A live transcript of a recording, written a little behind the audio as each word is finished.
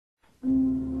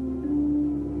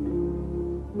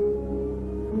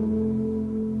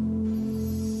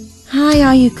Hi,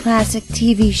 all you classic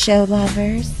TV show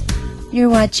lovers. You're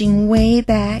watching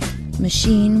Wayback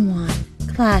Machine 1,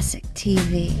 Classic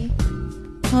TV.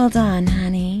 Hold on,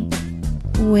 honey.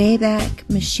 Wayback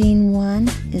Machine 1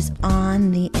 is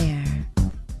on the air.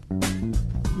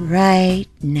 Right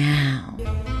now.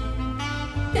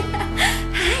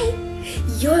 Hi,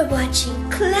 you're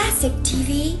watching Classic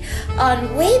TV on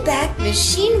Wayback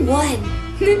Machine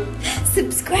 1.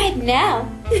 Subscribe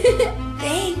now.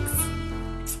 Thanks.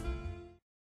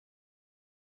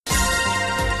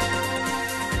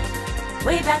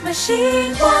 Wayback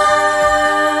Machine 1.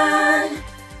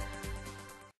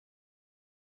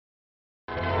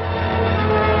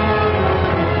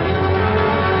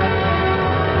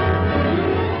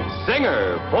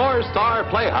 Singer for Star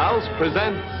Playhouse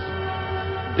presents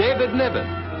David Niven,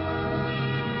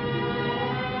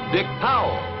 Dick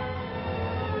Powell,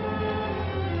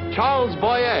 Charles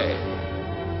Boyer,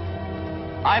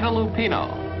 Ida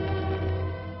Lupino.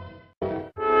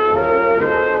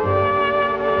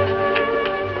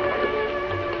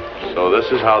 So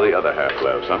this is how the other half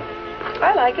lives, huh?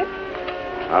 I like it.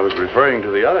 I was referring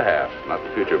to the other half, not the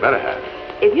future better half.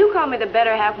 If you call me the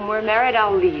better half when we're married,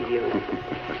 I'll leave you.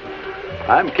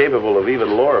 I'm capable of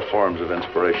even lower forms of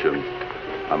inspiration.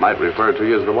 I might refer to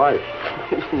you as the wife.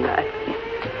 Nice.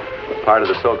 Part of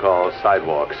the so-called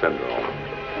sidewalk syndrome.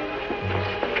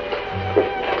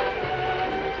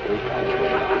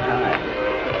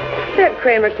 Is that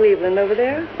Kramer Cleveland over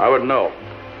there? I wouldn't know.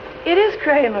 It is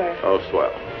Kramer. Oh,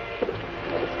 swell.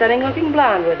 Stunning-looking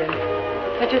blonde with him.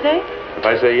 What you think? If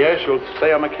I say yes, you'll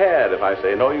say I'm a cad. If I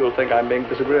say no, you'll think I'm being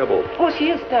disagreeable. Oh, she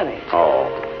is stunning. Oh.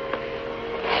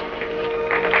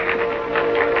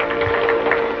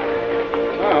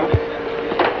 Well,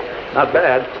 not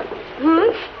bad.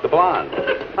 Hmm? The blonde.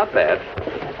 Not bad.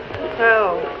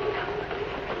 Oh.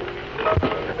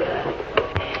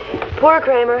 Poor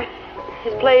Kramer.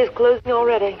 His play is closing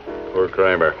already. Poor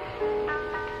Kramer.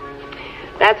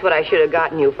 That's what I should have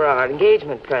gotten you for our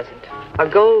engagement present. A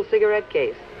gold cigarette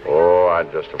case. Oh,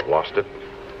 I'd just have lost it.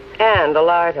 And a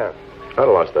lighter. I'd have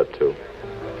lost that, too.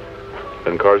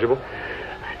 Incorrigible?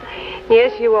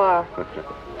 Yes, you are.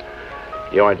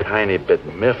 You're a tiny bit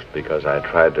miffed because I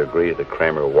tried to agree that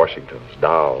Kramer Washington's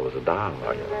doll was a doll,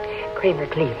 are you? Kramer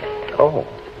Cleveland. Oh,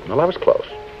 well, I was close.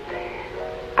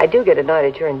 I do get annoyed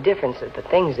at your indifference at the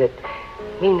things that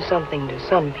mean something to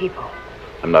some people.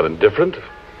 I'm not indifferent.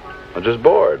 I'm just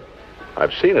bored.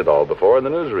 I've seen it all before in the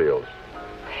newsreels.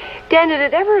 Dan, did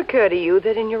it ever occur to you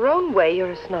that in your own way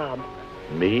you're a snob?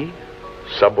 Me?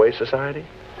 Subway society?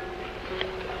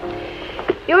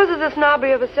 Yours is the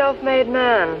snobbery of a self-made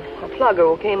man, a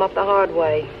plugger who came up the hard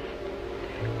way.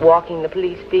 Walking the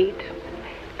police beat,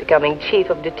 becoming chief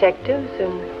of detectives,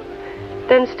 and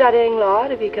then studying law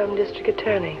to become district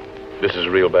attorney. This is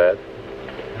real bad?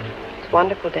 It's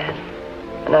wonderful, Dan,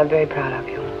 and I'm very proud of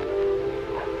you.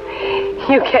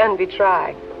 You can be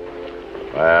tried.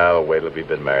 Well, wait till we've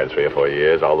been married 3 or 4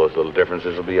 years. All those little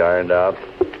differences will be ironed out.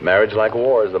 Marriage, like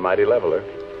war, is the mighty leveler.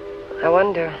 I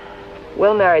wonder,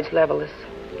 will marriage level us?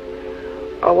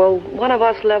 Or will one of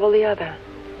us level the other?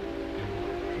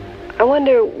 I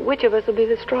wonder which of us will be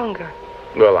the stronger.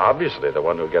 Well, obviously, the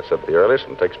one who gets up the earliest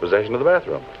and takes possession of the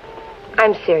bathroom.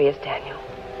 I'm serious, Daniel.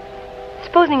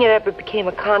 Supposing it ever became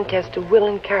a contest of will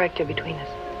and character between us,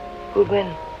 who'd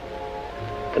win?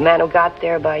 The man who got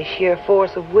there by sheer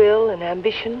force of will and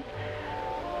ambition?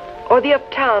 Or the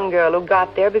uptown girl who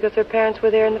got there because her parents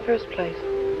were there in the first place?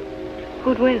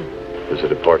 Who'd win? Is it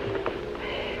important?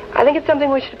 I think it's something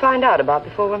we should find out about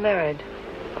before we're married.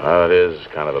 Well, it is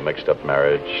kind of a mixed-up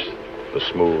marriage. The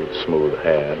smooth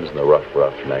hands and the rough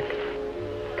neck.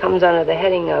 Comes under the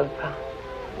heading of,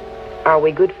 are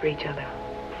we good for each other?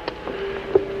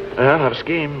 Well, I have a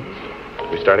scheme.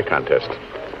 We start a contest.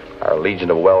 Our legion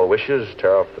of well-wishers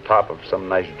tear off the top of some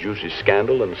nice juicy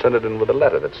scandal and send it in with a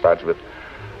letter that starts with,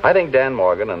 I think Dan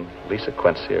Morgan and Lisa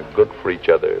Quincy are good for each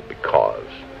other because...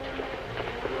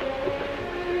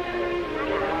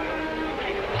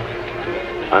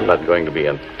 I'm not going to be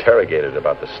interrogated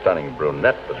about the stunning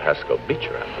brunette with Haskell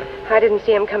Beecher, am I? I didn't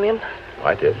see him come in.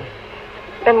 I did.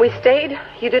 And we stayed?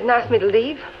 You didn't ask me to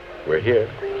leave? We're here.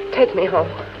 Take me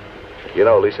home. You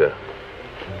know, Lisa,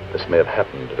 this may have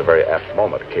happened at a very apt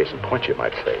moment, a case in point, you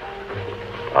might say.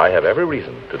 I have every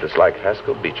reason to dislike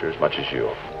Haskell Beecher as much as you.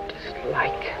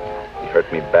 Dislike? He hurt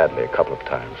me badly a couple of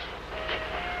times.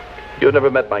 You've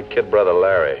never met my kid brother,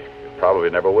 Larry. You probably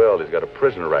never will. He's got a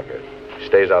prison record. He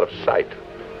stays out of sight.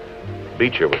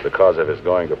 Beecher was the cause of his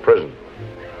going to prison.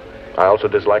 I also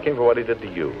dislike him for what he did to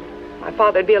you. My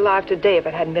father'd be alive today if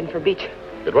it hadn't been for Beecher.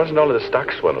 It wasn't only the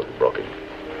stock swindle that broke him.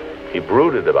 He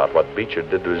brooded about what Beecher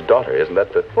did to his daughter. Isn't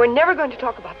that the... We're never going to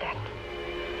talk about that.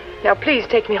 Now, please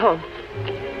take me home.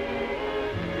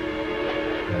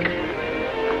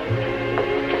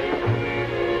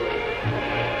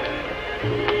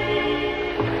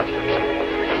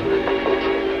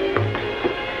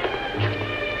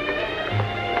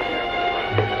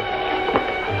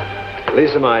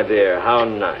 Lisa, my dear, how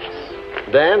nice.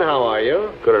 Dan, how are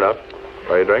you? Good enough.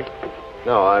 Are you a drink?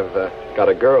 No, I've got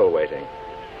a girl waiting.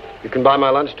 You can buy my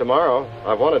lunch tomorrow.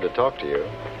 I've wanted to talk to you.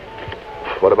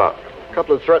 What about? A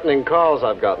couple of threatening calls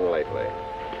I've gotten lately.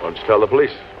 Why don't you tell the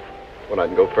police? When I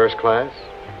can go first class?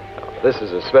 No, this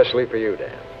is especially for you,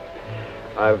 Dan.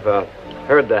 I've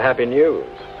heard the happy news.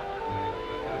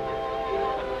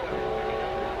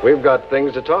 We've got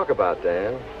things to talk about,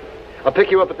 Dan. I'll pick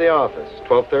you up at the office,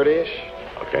 12:30-ish.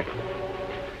 Okay.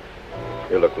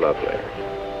 You look lovely.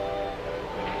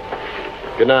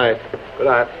 Good night. Good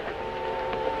night.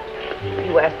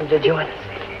 You asked him to join us.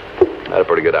 I had a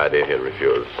pretty good idea he'd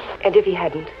refuse. And if he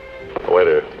hadn't?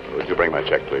 Waiter, would you bring my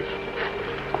check, please?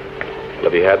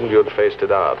 If he hadn't, you'd faced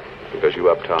it out. Because you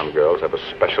uptown girls have a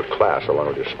special class along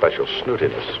with your special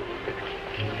snootiness.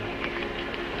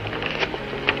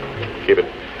 Keep it.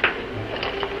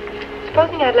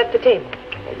 Supposing I'd left the table.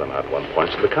 Well, then I'd won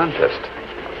points in the contest.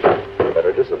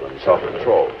 Better discipline,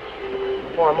 self-control.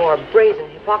 Or more brazen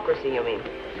hypocrisy, you mean?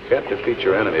 You can't defeat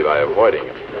your enemy by avoiding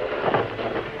him.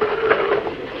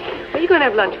 Are you going to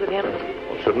have lunch with him?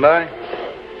 Well, shouldn't I?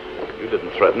 You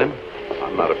didn't threaten him.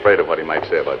 I'm not afraid of what he might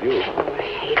say about you. Oh, I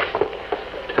hate it.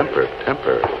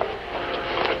 Temper.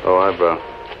 Oh, I've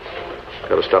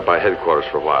got to stop by headquarters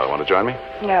for a while. Want to join me?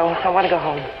 No, I want to go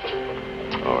home.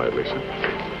 All right, Lisa.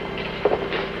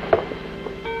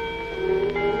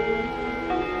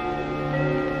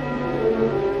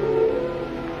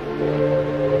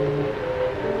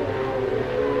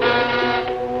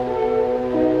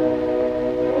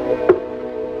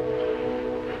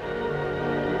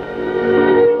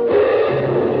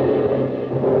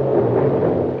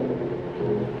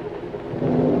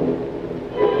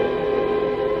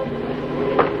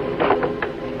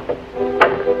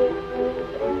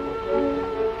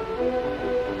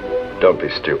 Don't be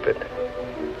stupid.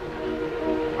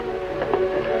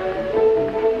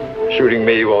 Shooting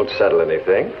me won't settle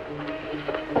anything.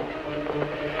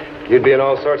 You'd be in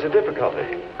all sorts of difficulty.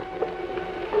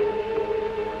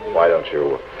 Why don't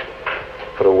you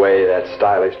put away that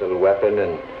stylish little weapon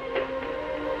and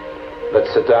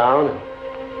let's sit down and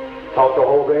talk the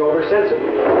whole thing over sensibly.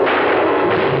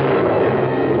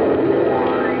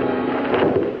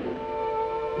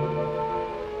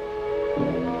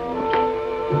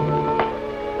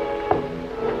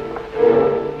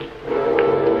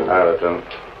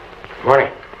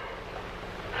 Morning.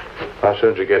 How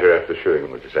soon did you get here after the shooting,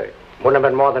 would you say? Wouldn't have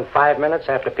been more than 5 minutes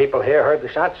after people here heard the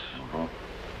shots.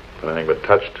 Anything but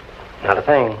touched? Not a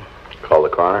thing. Call the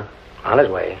coroner? On his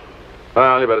way.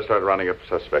 Well, you better start rounding up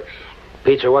suspects.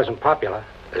 Pizza wasn't popular.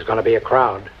 There's going to be a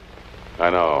crowd. I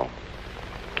know.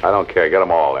 I don't care. Get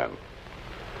them all in.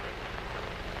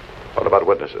 What about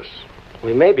witnesses?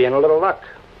 We may be in a little luck.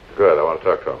 Good. I want to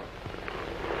talk to them.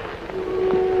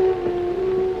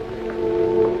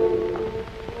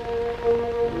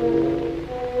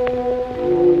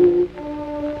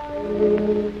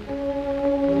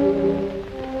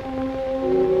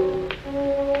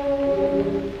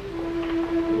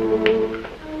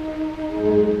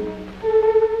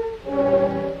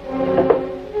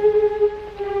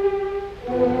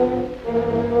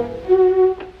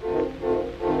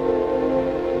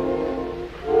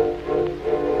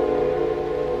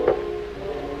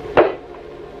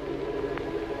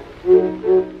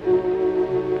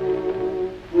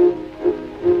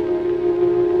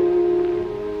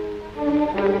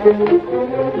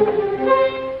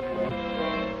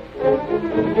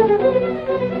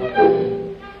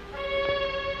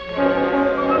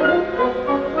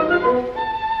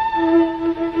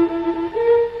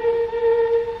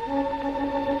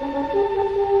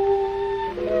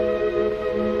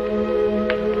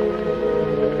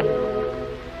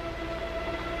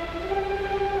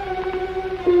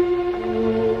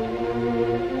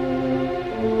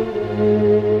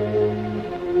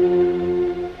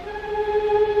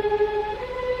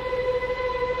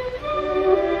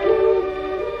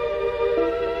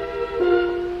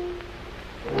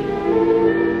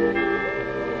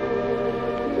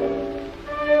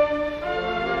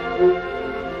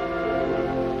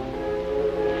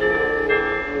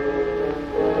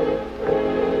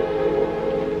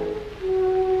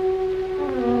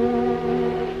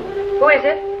 Who is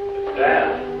it?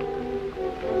 Dan.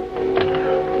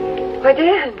 Why,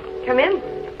 Dan, come in.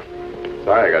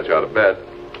 Sorry I got you out of bed.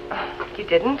 You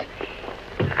didn't.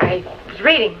 I was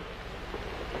reading.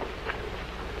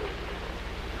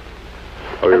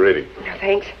 What are you reading? No,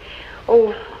 thanks.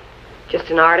 Oh, just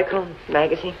an article,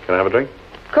 magazine. Can I have a drink?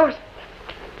 Of course.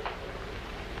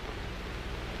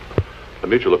 A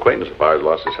mutual acquaintance of ours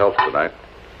lost his health tonight.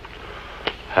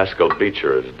 Haskell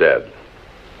Beecher is dead.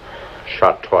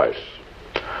 Shot twice.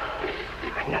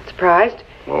 I'm not surprised.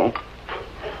 Oh?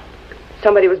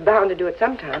 Somebody was bound to do it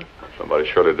sometime. Somebody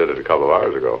surely did it a couple of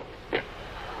hours ago.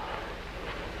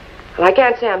 Well, I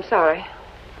can't say I'm sorry.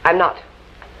 I'm not.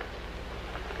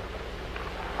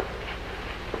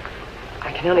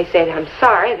 I can only say that I'm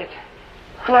sorry that...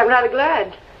 Well, I'm rather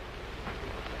glad.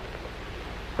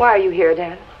 Why are you here,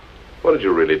 Dan? What did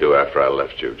you really do after I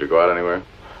left you? Did you go out anywhere?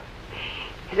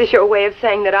 Is this your way of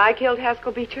saying that I killed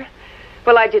Haskell Beecher?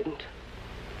 Well, I didn't.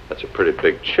 That's a pretty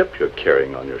big chip you're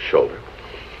carrying on your shoulder.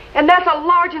 And that's a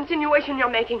large insinuation you're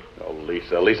making. Oh,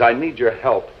 Lisa, I need your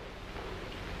help.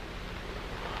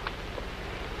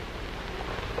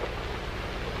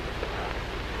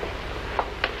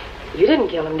 You didn't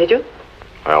kill him, did you?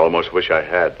 I almost wish I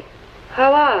had.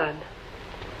 How odd.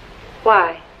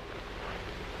 Why?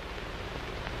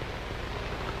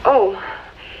 Oh,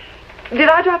 did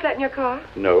I drop that in your car?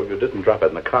 No, you didn't drop it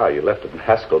in the car. You left it in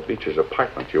Haskell Beecher's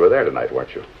apartment. You were there tonight,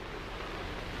 weren't you?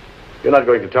 You're not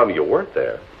going to tell me you weren't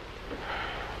there.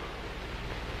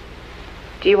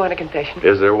 Do you want a confession?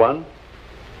 Is there one?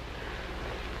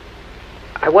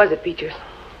 I was at Beecher's,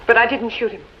 but I didn't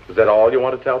shoot him. Is that all you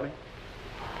want to tell me?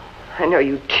 I know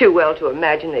you too well to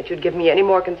imagine that you'd give me any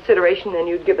more consideration than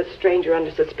you'd give a stranger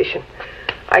under suspicion.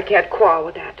 I can't quarrel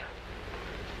with that.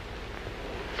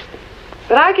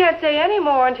 But I can't say any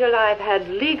more until I've had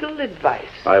legal advice.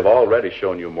 I've already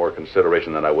shown you more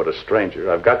consideration than I would a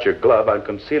stranger. I've got your glove on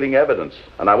concealing evidence,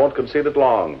 and I won't conceal it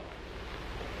long.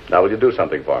 Now, will you do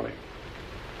something for me?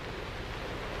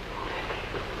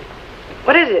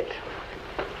 What is it?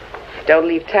 Don't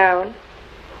leave town.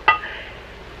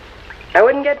 I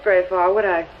wouldn't get very far, would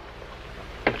I?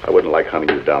 I wouldn't like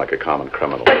hunting you down like a common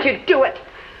criminal. But you'd do it.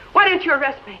 Why didn't you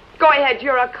arrest me? Go ahead,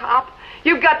 you're a cop.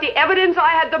 You've got the evidence, I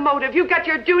had the motive. You've got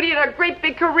your duty and a great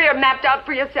big career mapped out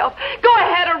for yourself. Go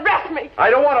ahead, arrest me. I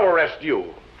don't want to arrest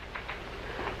you.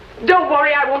 Don't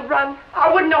worry, I won't run.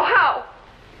 I wouldn't know how.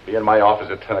 Be in my office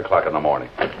at 10 o'clock in the morning.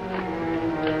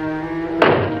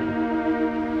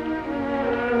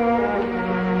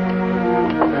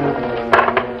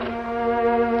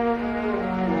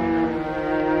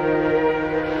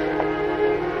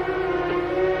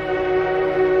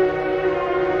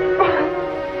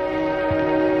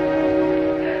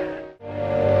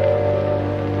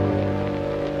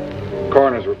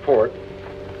 Coroner's report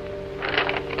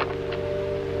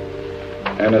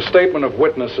and a statement of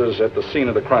witnesses at the scene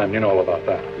of the crime. You know all about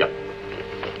that?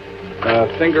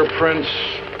 Yep. Fingerprints?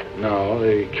 No,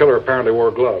 the killer apparently wore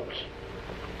gloves.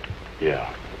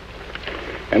 Yeah.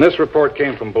 And this report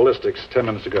came from ballistics 10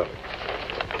 minutes ago.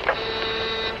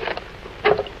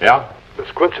 Yeah?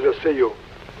 Miss Quincy to see you.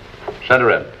 Send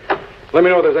her in. Let me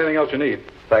know if there's anything else you need.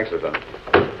 Thanks, Lieutenant.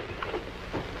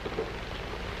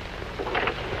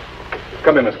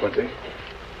 Come in, Miss Quincy.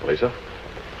 Lisa?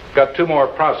 Got 2 more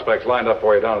prospects lined up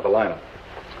for you down at the lineup.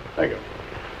 Thank you.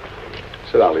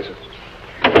 Sit down, Lisa.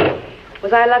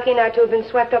 Was I lucky not to have been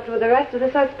swept up with the rest of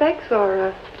the suspects,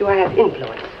 or do I have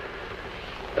influence?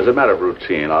 As a matter of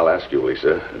routine, I'll ask you,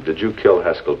 Lisa, did you kill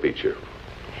Haskell Beecher?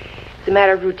 As a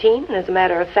matter of routine, and as a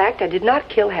matter of fact, I did not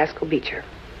kill Haskell Beecher.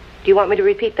 Do you want me to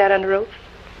repeat that under oath?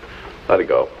 Let it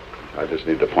go. I just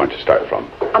need the point to start from.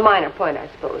 A minor point, I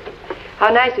suppose. How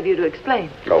nice of you to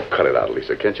explain. Oh, cut it out,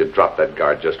 Lisa. Can't you drop that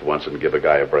guard just once and give a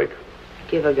guy a break?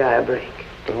 Give a guy a break.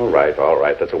 All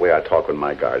right. That's the way I talk when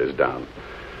my guard is down.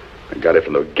 I got it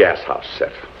from the gas house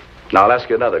set. Now, I'll ask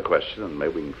you another question, and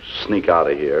maybe we can sneak out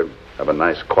of here, have a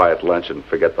nice, quiet lunch, and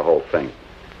forget the whole thing.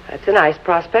 That's a nice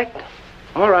prospect.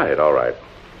 All right.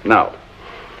 Now,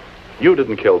 you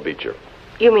didn't kill Beecher.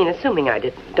 You mean assuming I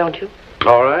didn't, don't you?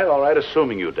 All right,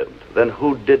 assuming you didn't. Then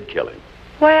who did kill him?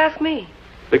 Why ask me?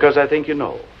 Because I think you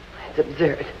know. It's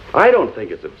absurd. I don't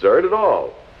think it's absurd at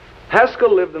all.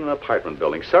 Haskell lived in an apartment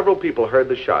building. Several people heard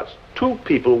the shots. 2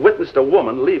 people witnessed a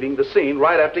woman leaving the scene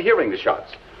right after hearing the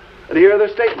shots. And here are their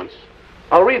statements.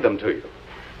 I'll read them to you.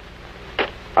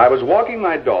 I was walking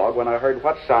my dog when I heard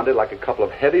what sounded like a couple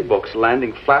of heavy books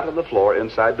landing flat on the floor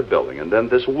inside the building, and then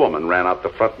this woman ran out the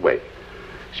front way.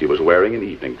 She was wearing an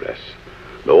evening dress.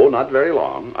 No, not very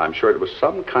long. I'm sure it was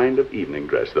some kind of evening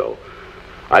dress, though.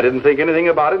 I didn't think anything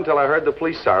about it until I heard the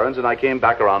police sirens, and I came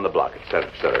back around the block, etc.,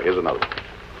 etc. Here's another one.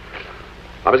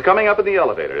 I was coming up in the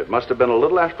elevator. It must have been a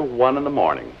little after 1 in the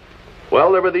morning.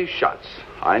 Well, there were these shots.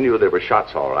 I knew they were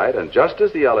shots, all right, and just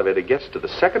as the elevator gets to the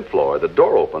second floor, the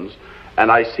door opens, and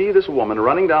I see this woman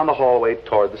running down the hallway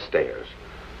toward the stairs.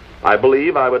 I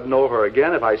believe I would know her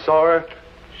again if I saw her.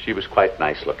 She was quite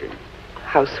nice looking.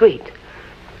 How sweet.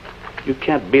 You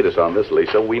can't beat us on this,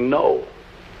 Lisa. We know.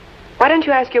 Why don't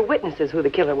you ask your witnesses who the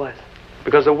killer was?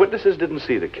 Because the witnesses didn't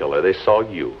see the killer. They saw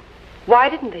you. Why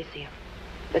didn't they see him?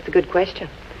 That's a good question.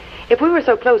 If we were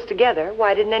so close together,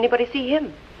 why didn't anybody see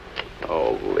him?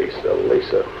 Oh,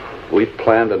 Lisa. We've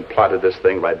planned and plotted this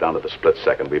thing right down to the split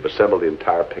second. We've assembled the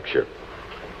entire picture.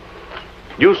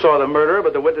 You saw the murderer,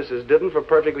 but the witnesses didn't for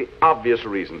perfectly obvious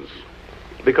reasons.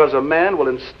 Because a man will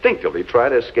instinctively try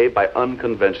to escape by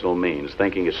unconventional means,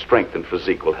 thinking his strength and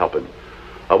physique will help him.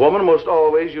 A woman most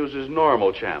always uses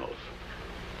normal channels.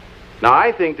 Now,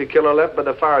 I think the killer left by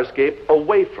the fire escape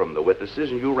away from the witnesses,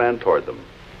 and you ran toward them.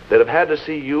 They'd have had to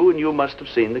see you, and you must have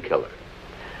seen the killer.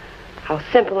 How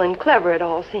simple and clever it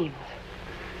all seems.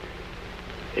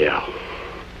 Yeah.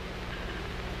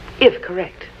 If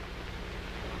correct.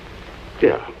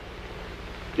 Yeah.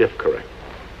 If correct.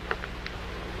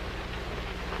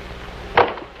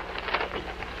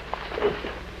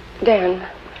 Dan,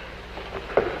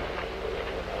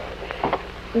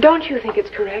 don't you think it's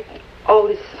correct? All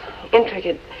this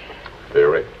intricate...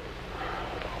 Theory?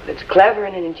 It's clever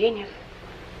and ingenious,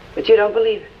 but you don't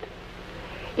believe it.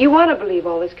 You want to believe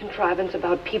all this contrivance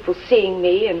about people seeing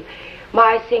me and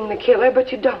my seeing the killer,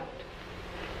 but you don't.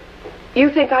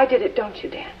 You think I did it, don't you,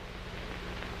 Dan?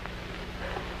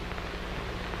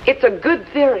 It's a good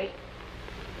theory.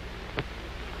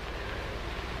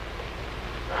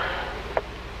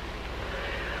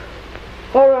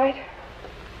 All right.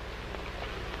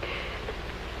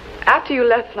 After you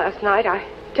left last night, I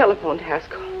telephoned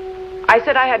Haskell. I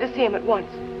said I had to see him at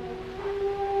once.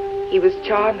 He was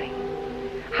charming.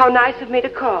 How nice of me to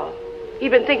call.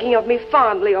 He'd been thinking of me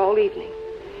fondly all evening.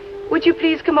 Would you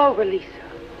please come over, Lisa?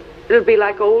 It'll be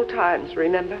like old times,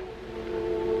 remember?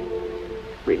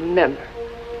 Remember.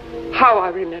 How I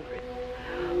remember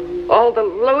it. All the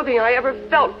loathing I ever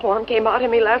felt for him came out of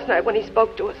me last night when he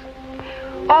spoke to us.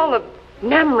 All the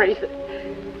memories that...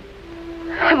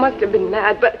 I must have been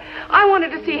mad, but I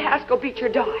wanted to see Haskell Beecher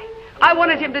die. I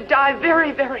wanted him to die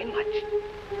very, very much.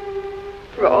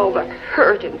 For all the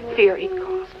hurt and fear he'd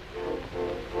caused.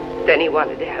 Then he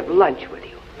wanted to have lunch with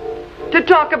you. To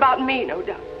talk about me, no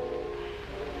doubt.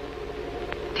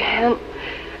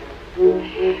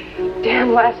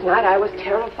 Dan, last night I was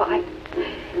terrified.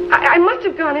 I must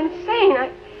have gone insane.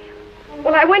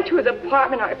 I went to his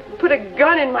apartment. I put a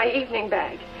gun in my evening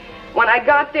bag. When I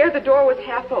got there, the door was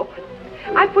half open.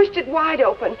 I pushed it wide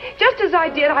open. Just as I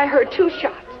did, I heard 2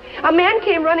 shots. A man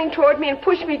came running toward me and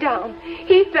pushed me down.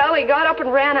 He fell, he got up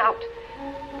and ran out.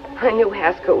 I knew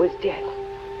Haskell was dead.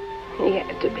 He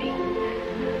had to be.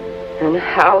 And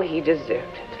how he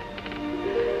deserved it.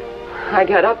 I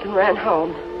got up and ran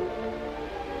home.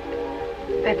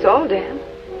 That's all, Dan.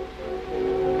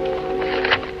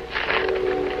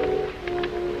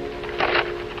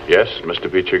 Yes, Mr.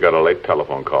 Beecher got a late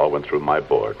telephone call, went through my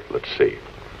board. Let's see.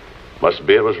 Must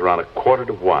be it was around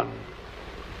 1:45.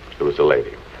 It was a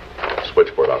lady.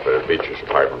 Switchboard out there at Beecher's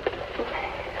apartment.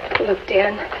 Look,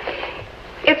 Dan,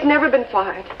 it's never been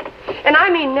fired. And I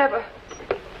mean never.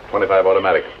 25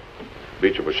 automatic.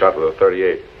 Beecher was shot with a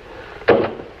 .38.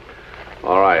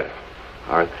 All right.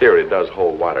 Our theory does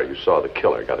hold water. You saw the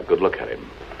killer. Got a good look at him.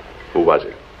 Who was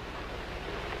he?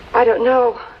 I don't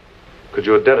know. Could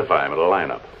you identify him in a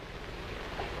lineup?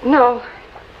 No.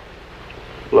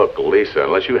 Look, Lisa,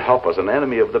 unless you help us, an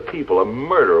enemy of the people, a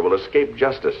murderer, will escape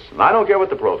justice. And I don't care what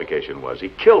the provocation was. He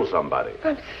killed somebody.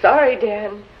 I'm sorry,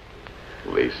 Dan.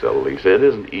 Lisa, it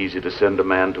isn't easy to send a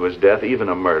man to his death, even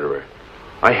a murderer.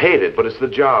 I hate it, but it's the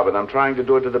job, and I'm trying to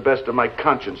do it to the best of my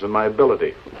conscience and my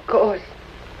ability. Of course.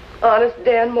 Honest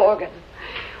Dan Morgan.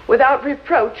 Without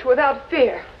reproach, without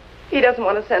fear. He doesn't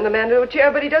want to send a man to a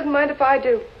chair, but he doesn't mind if I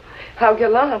do. How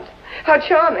gallant. How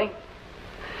charming.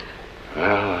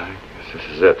 Well, I guess this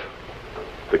is it.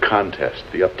 The contest.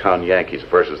 The Uptown Yankees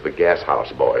versus the Gas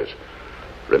House Boys.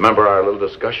 Remember our little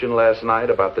discussion last night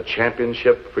about the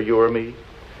championship for you or me?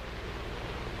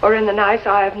 Or in the nice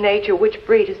eye of nature, which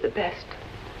breed is the best?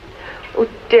 Oh,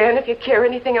 Dan, if you care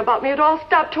anything about me at all,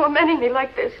 stop tormenting me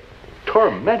like this.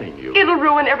 Tormenting you? It'll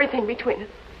ruin everything between us.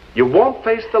 You won't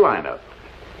face the lineup.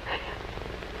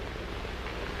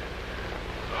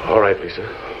 All right, Lisa.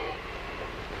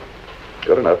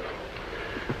 Good enough.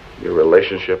 Your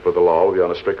relationship with the law will be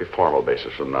on a strictly formal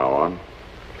basis from now on.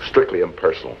 Strictly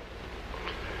impersonal.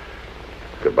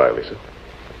 Goodbye, Lisa.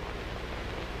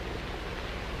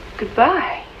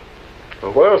 Goodbye.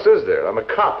 Well, what else is there? I'm a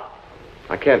cop.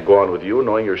 I can't go on with you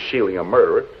knowing you're shielding a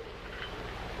murderer.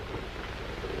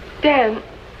 Dan,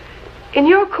 in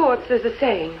your courts there's a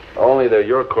saying. Only they're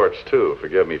your courts, too.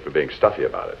 Forgive me for being stuffy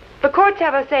about it. The courts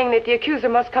have a saying that the accuser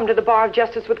must come to the bar of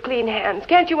justice with clean hands.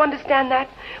 Can't you understand that?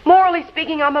 Morally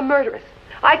speaking, I'm a murderess.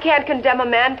 I can't condemn a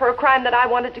man for a crime that I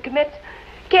wanted to commit.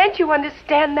 Can't you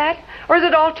understand that? Or is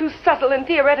it all too subtle and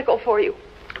theoretical for you?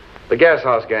 The Gas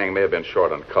House gang may have been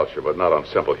short on culture, but not on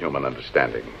simple human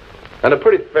understanding. And a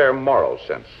pretty fair moral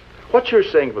sense. What you're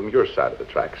saying from your side of the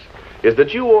tracks is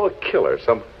that you owe a killer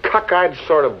some cockeyed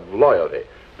sort of loyalty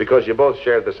because you both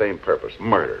shared the same purpose,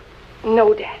 murder.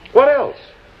 No, Dad. What else?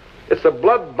 It's the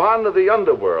blood bond of the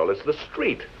underworld. It's the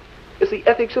street. It's the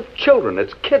ethics of children.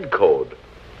 It's kid code.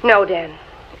 No, Dan.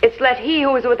 It's let he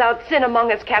who is without sin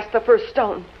among us cast the first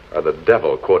stone. Or the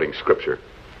devil quoting scripture.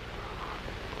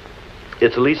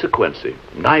 It's Lisa Quincy,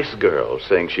 nice girl,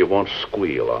 saying she won't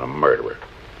squeal on a murderer.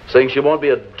 Saying she won't be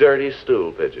a dirty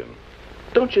stool pigeon.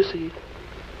 Don't you see?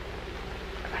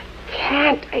 I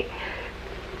can't.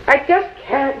 I just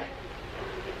can't.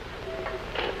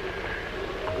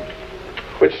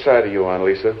 Which side are you on,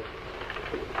 Lisa?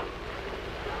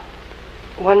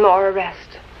 One more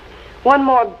arrest. One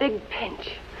more big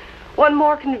pinch. One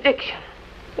more conviction.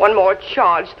 One more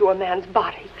charge through a man's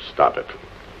body. Stop it.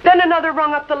 Then another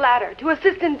rung up the ladder to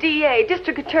assistant DA,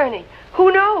 district attorney.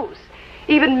 Who knows?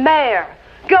 Even mayor,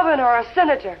 governor, or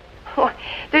senator.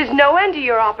 There's no end to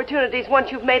your opportunities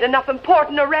once you've made enough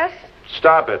important arrests.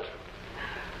 Stop it.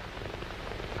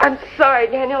 I'm sorry,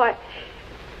 Daniel.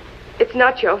 It's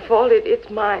not your fault. It's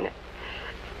mine.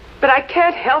 But I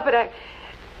can't help it.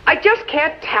 I just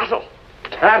can't tattle.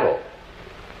 Tattle?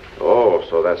 Oh,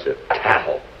 so that's it.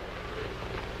 Tattle.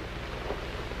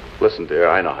 Listen, dear,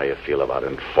 I know how you feel about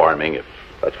informing, if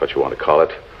that's what you want to call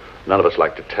it. None of us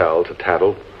like to tell, to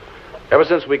tattle. Ever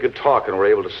since we could talk and were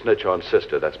able to snitch on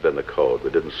Sister, that's been the code.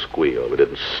 We didn't squeal. We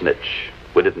didn't snitch.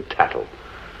 We didn't tattle.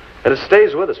 And it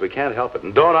stays with us. We can't help it.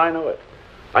 And don't I know it?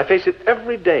 I face it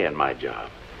every day in my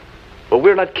job. But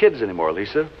we're not kids anymore,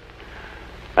 Lisa.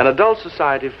 An adult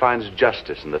society finds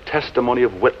justice in the testimony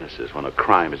of witnesses when a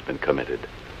crime has been committed.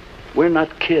 We're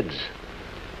not kids.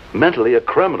 Mentally, a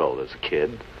criminal is a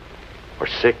kid. Or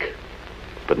sick,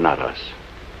 but not us.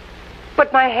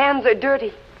 But my hands are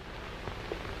dirty.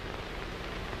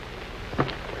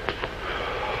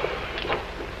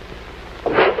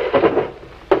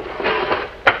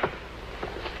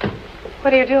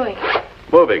 What are you doing?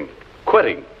 Moving.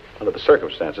 Quitting. Under the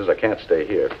circumstances, I can't stay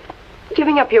here.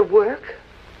 Giving up your work?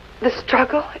 The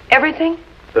struggle? Everything?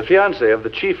 The fiancée of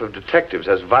the chief of detectives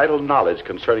has vital knowledge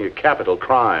concerning a capital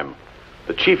crime.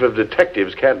 The chief of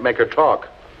detectives can't make her talk.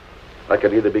 That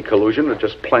could either be collusion or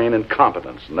just plain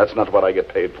incompetence, and that's not what I get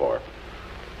paid for.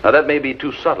 Now, that may be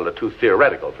too subtle or too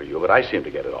theoretical for you, but I seem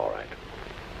to get it all right.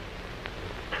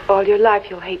 All your life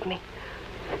you'll hate me.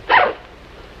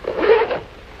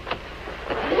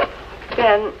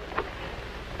 Ben,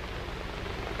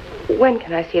 when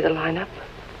can I see the lineup?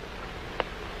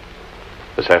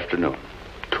 This afternoon,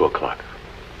 2 o'clock.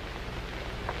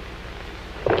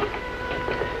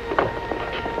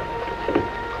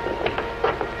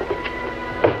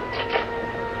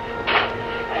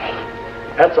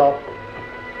 That's all.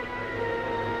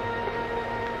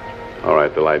 All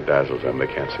right, the light dazzles them. They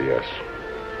can't see us.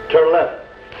 Turn left.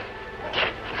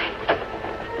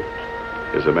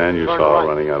 Is the man you Turn saw right.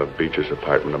 running out of Beecher's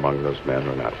apartment among those men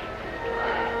or not?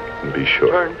 And be sure.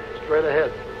 Turn straight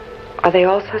ahead. Are they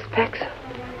all suspects?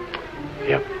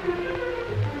 Yep.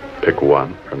 Pick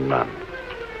one or none.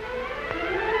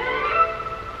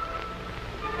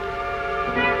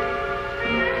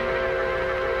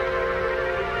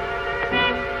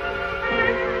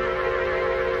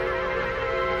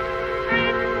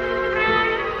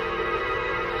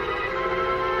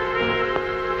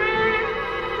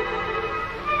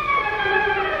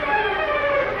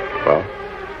 Well?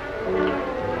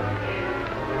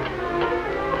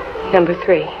 Number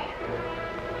 3.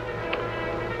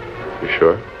 You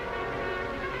sure?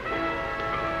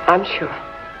 I'm sure.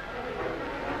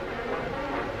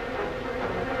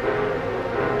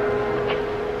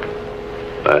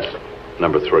 That's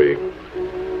number 3.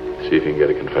 See if you can get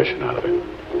a confession out of him.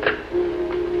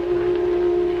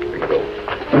 Here you go.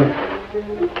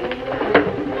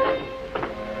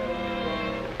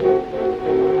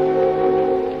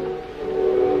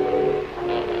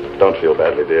 Don't feel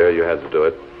badly, dear. You had to do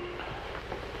it.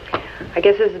 I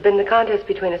guess this has been the contest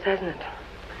between us, hasn't it?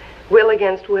 Will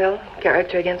against will,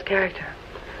 character against character.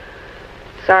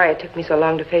 Sorry it took me so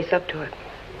long to face up to it.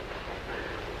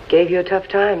 Gave you a tough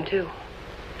time, too.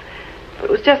 But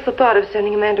it was just the thought of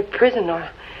sending a man to prison or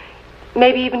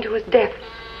maybe even to his death.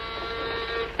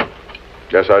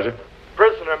 Yes, Sergeant?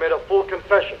 Prisoner made a full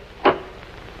confession.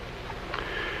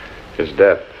 His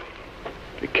death.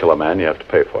 You kill a man, you have to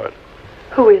pay for it.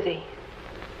 Who is he?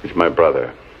 He's my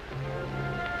brother.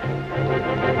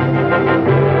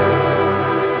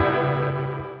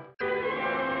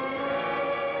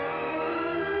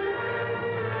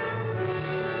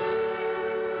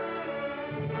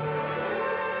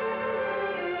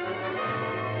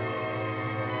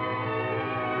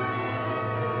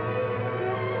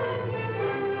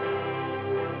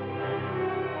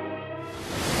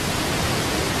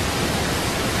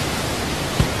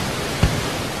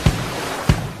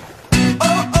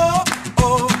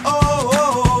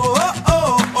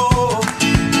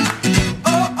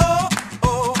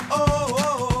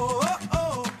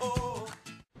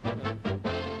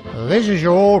 This is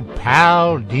your old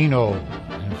pal Dino,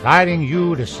 inviting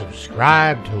you to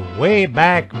subscribe to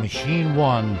Wayback Machine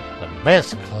 1, the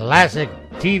best classic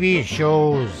TV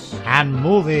shows and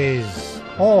movies,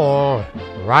 all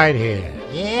right here.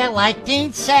 Yeah, like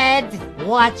Dean said,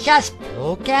 watch us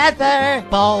together,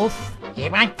 both,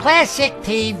 here on Classic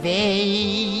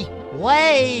TV.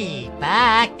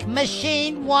 Wayback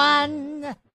Machine 1.